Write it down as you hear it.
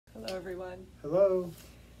everyone. Hello.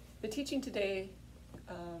 The teaching today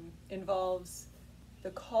involves the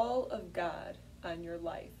call of God on your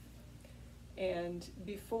life. And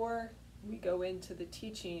before we go into the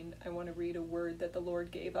teaching, I want to read a word that the Lord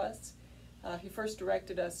gave us. He first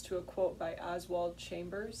directed us to a quote by Oswald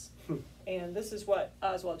Chambers, and this is what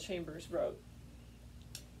Oswald Chambers wrote.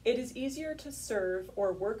 "It is easier to serve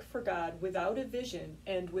or work for God without a vision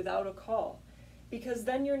and without a call, because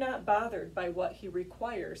then you're not bothered by what He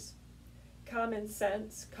requires. Common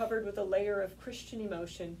sense, covered with a layer of Christian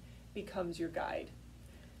emotion, becomes your guide."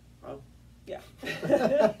 Wow. Yeah.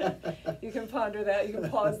 You can ponder that. You can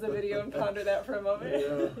pause the video and ponder that for a moment.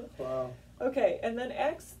 Yeah, wow. Okay, and then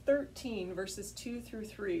Acts 13, verses 2 through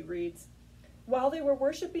 3 reads, "While they were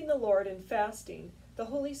worshiping the Lord and fasting, the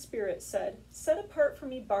Holy Spirit said, 'Set apart for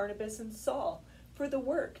me Barnabas and Saul for the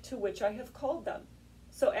work to which I have called them.'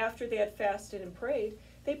 So after they had fasted and prayed,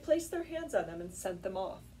 they placed their hands on them and sent them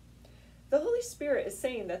off." The Holy Spirit is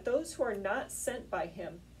saying that those who are not sent by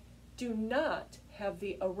Him do not have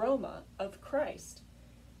the aroma of Christ.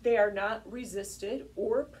 They are not resisted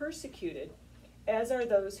or persecuted, as are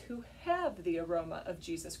those who have the aroma of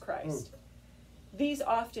Jesus Christ. These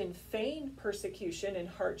often feign persecution and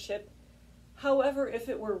hardship. However, if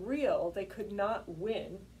it were real, they could not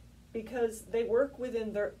win because they work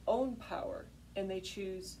within their own power and they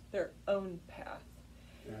choose their own path.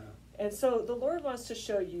 Yeah. And so the Lord wants to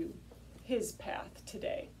show you His path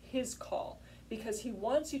today, His call, because He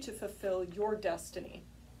wants you to fulfill your destiny.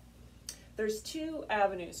 There's two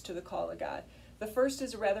avenues to the call of God. The first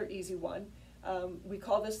is a rather easy one. We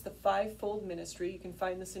call this the fivefold ministry. You can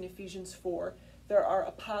find this in Ephesians 4. There are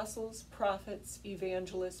apostles, prophets,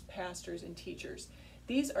 evangelists, pastors, and teachers.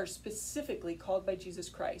 These are specifically called by Jesus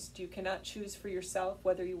Christ. You cannot choose for yourself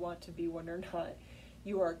whether you want to be one or not.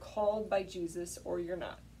 You are called by Jesus or you're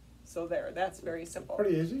not. So that's very simple.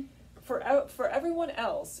 Pretty easy. For everyone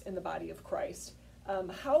else in the body of Christ,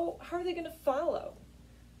 how are they going to follow?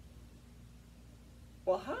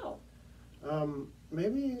 Well, how?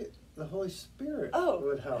 Maybe the Holy Spirit Oh,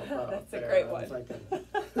 would help out. that's a there, great I'm one.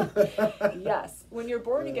 thinking. Yes, when you're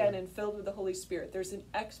born again and filled with the Holy Spirit, there's an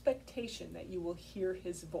expectation that you will hear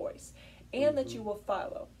His voice and that you will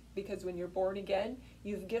follow. Because when you're born again,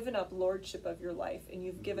 you've given up lordship of your life, and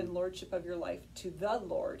you've given lordship of your life to the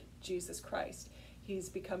Lord, Jesus Christ. He's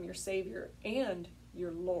become your Savior and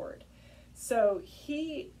your Lord. So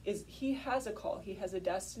He has a call. He has a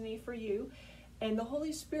destiny for you. And the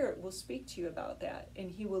Holy Spirit will speak to you about that, and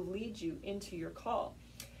He will lead you into your call.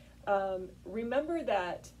 Remember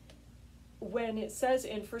that when it says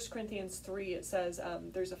in 1 Corinthians 3, it says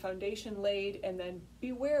there's a foundation laid, and then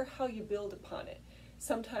beware how you build upon it.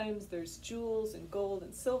 Sometimes there's jewels and gold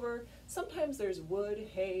and silver. Sometimes there's wood,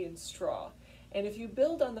 hay, and straw. And if you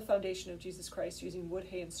build on the foundation of Jesus Christ using wood,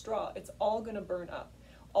 hay, and straw, it's all going to burn up.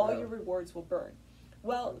 All your rewards will burn.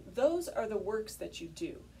 Well, those are the works that you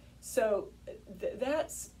do. So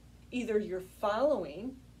that's either you're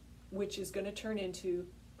following, which is going to turn into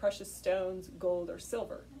precious stones, gold, or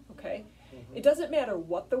silver, okay? It doesn't matter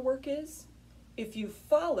what the work is. If you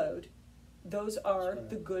followed, those are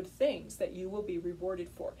the good things that you will be rewarded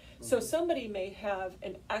for. So somebody may have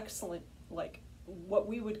an excellent, like what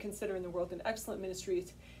we would consider in the world an excellent ministry.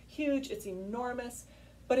 It's huge, it's enormous,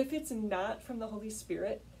 but if it's not from the Holy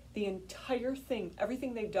Spirit, the entire thing,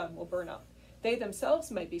 everything they've done will burn up. They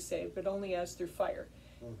themselves might be saved, but only as through fire.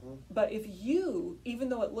 But if you, even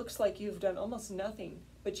though it looks like you've done almost nothing,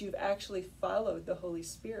 but you've actually followed the Holy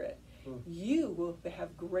Spirit, you will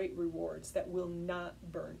have great rewards that will not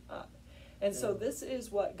burn up. And so this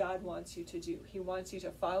is what God wants you to do. He wants you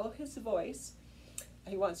to follow His voice.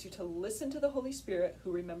 He wants you to listen to the Holy Spirit,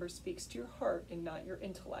 who, remember, speaks to your heart and not your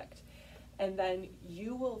intellect. And then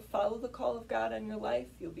you will follow the call of God on your life.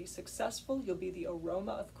 You'll be successful. You'll be the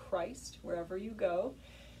aroma of Christ wherever you go.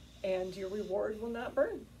 And your reward will not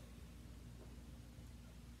burn.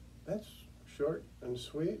 That's short and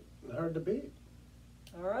sweet and hard to beat.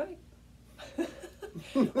 All right.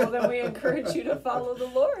 Well, then we encourage you to follow the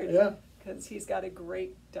Lord. Yeah. Because He's got a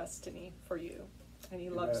great destiny for you. And He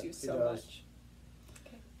loves you so much.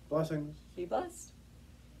 Okay. Blessings. Be blessed.